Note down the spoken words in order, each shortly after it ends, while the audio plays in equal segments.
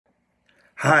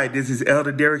Hi, this is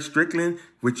Elder Derrick Strickland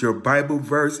with your Bible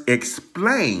verse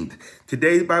explained.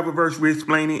 Today's Bible verse we're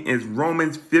explaining is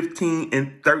Romans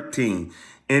 15:13,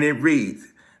 and it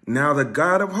reads, "Now the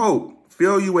God of hope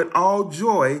fill you with all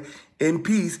joy and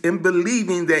peace in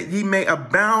believing that ye may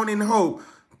abound in hope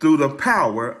through the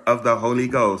power of the Holy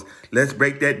Ghost." Let's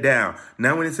break that down.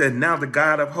 Now when it says, "Now the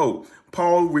God of hope,"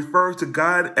 Paul refers to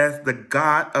God as the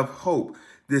God of hope.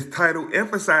 This title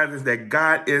emphasizes that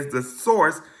God is the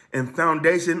source and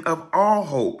foundation of all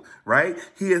hope, right?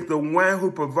 He is the one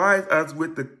who provides us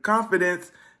with the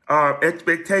confidence,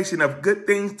 expectation of good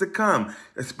things to come,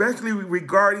 especially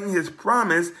regarding his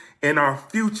promise and our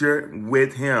future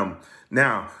with him.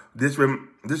 Now, this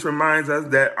reminds us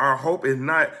that our hope is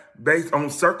not based on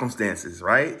circumstances,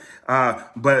 right?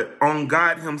 But on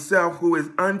God himself, who is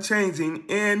unchanging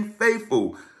and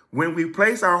faithful. When we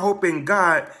place our hope in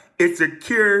God, it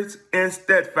secures and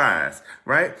steadfast,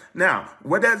 right? Now,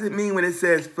 what does it mean when it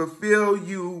says fulfill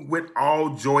you with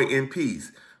all joy and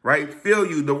peace, right? Fill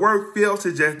you. The word fill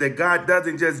suggests that God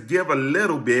doesn't just give a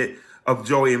little bit of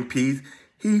joy and peace.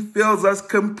 He fills us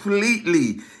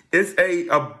completely. It's a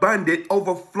abundant,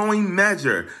 overflowing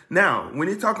measure. Now, when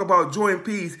you talk about joy and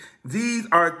peace, these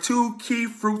are two key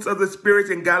fruits of the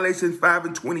Spirit in Galatians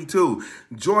 5:22.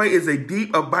 Joy is a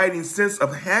deep, abiding sense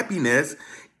of happiness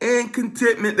and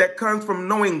contentment that comes from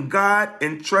knowing God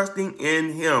and trusting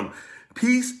in him.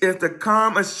 Peace is the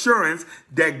calm assurance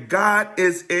that God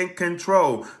is in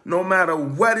control, no matter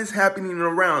what is happening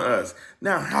around us.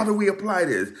 Now, how do we apply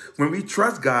this? When we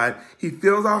trust God, he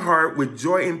fills our heart with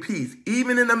joy and peace,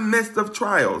 even in the midst of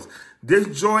trials. This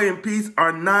joy and peace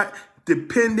are not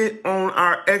dependent on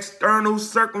our external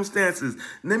circumstances.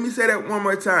 Let me say that one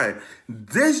more time.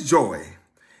 This joy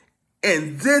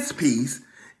and this peace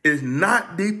is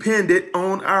not dependent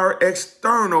on our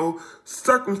external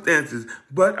circumstances,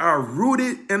 but are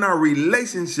rooted in our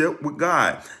relationship with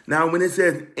God. Now, when it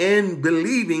says in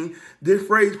believing, this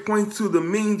phrase points to the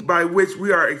means by which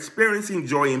we are experiencing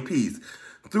joy and peace.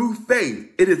 Through faith,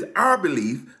 it is our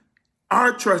belief,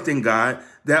 our trust in God,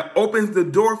 that opens the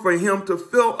door for him to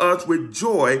fill us with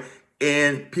joy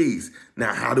and peace.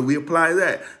 Now, how do we apply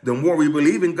that? The more we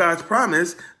believe in God's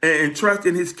promise and trust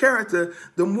in his character,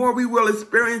 the more we will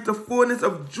experience the fullness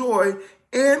of joy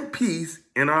and peace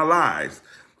in our lives.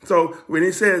 So when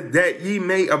it says that ye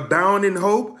may abound in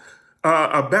hope,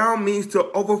 abound means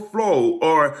to overflow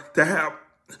or to have,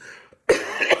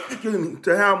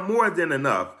 to have more than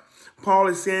enough. Paul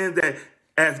is saying that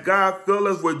as God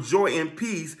fills us with joy and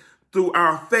peace, through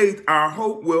our faith, our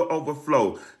hope will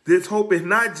overflow. This hope is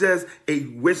not just a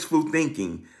wishful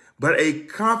thinking, but a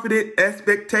confident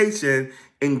expectation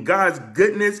in God's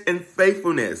goodness and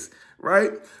faithfulness,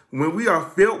 right? When we are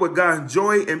filled with God's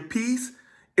joy and peace,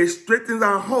 it strengthens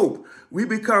our hope. We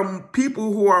become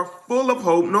people who are full of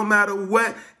hope no matter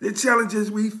what the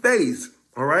challenges we face,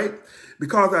 all right?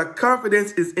 Because our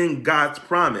confidence is in God's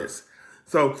promise.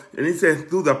 So, and it says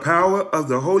through the power of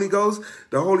the Holy Ghost,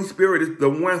 the Holy Spirit is the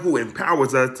one who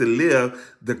empowers us to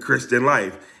live the Christian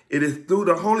life. It is through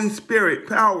the Holy Spirit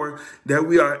power that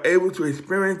we are able to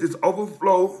experience this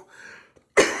overflow,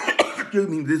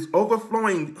 this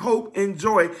overflowing hope and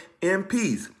joy and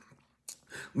peace.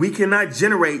 We cannot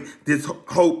generate this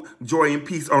hope, joy, and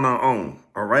peace on our own,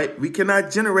 all right? We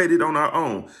cannot generate it on our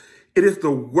own. It is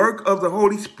the work of the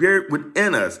Holy Spirit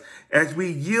within us. As we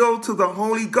yield to the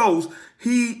Holy Ghost,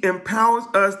 he empowers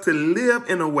us to live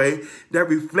in a way that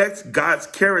reflects God's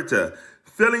character,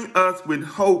 filling us with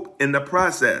hope in the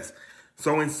process.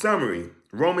 So in summary,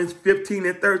 Romans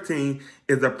 15:13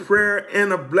 is a prayer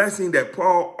and a blessing that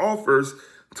Paul offers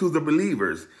to the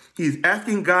believers. He's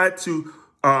asking God to,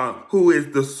 who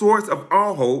is the source of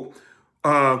all hope,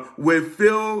 will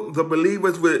fill the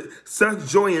believers with such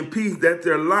joy and peace that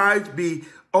their lives be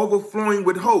overflowing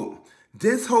with hope.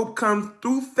 This hope comes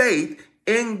through faith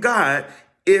in God,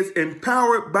 is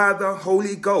empowered by the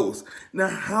Holy Ghost. Now,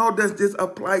 how does this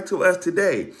apply to us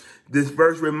today? This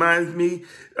verse reminds me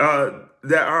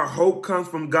that our hope comes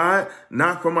from God,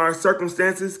 not from our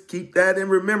circumstances. Keep that in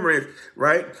remembrance,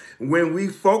 right? When we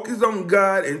focus on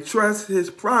God and trust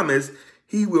his promise,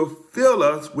 he will fill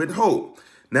us with hope.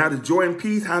 Now, the joy and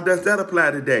peace, how does that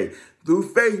apply today?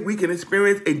 Through faith, we can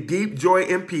experience a deep joy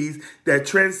and peace that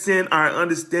transcend our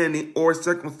understanding or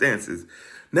circumstances.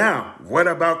 Now, what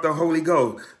about the Holy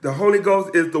Ghost? The Holy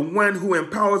Ghost is the one who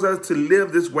empowers us to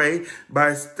live this way.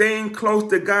 By staying close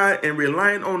to God and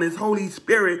relying on his Holy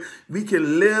Spirit, we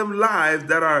can live lives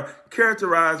that are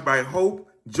characterized by hope,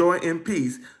 joy, and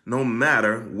peace, no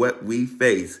matter what we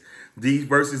face. These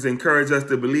verses encourage us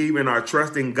to believe in our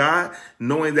trust in God,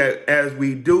 knowing that as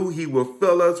we do, he will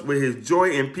fill us with his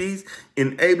joy and peace,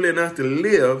 enabling us to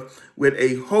live with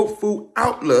a hopeful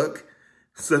outlook,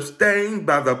 sustained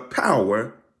by the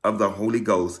power of the Holy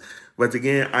Ghost. Once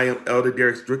again, I am Elder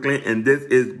Derrick Strickland, and this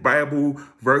is Bible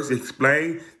Verse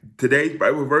Explained. Today's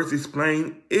Bible Verse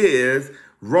Explained is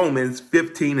Romans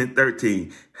 15 and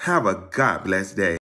 13. Have a God-blessed day.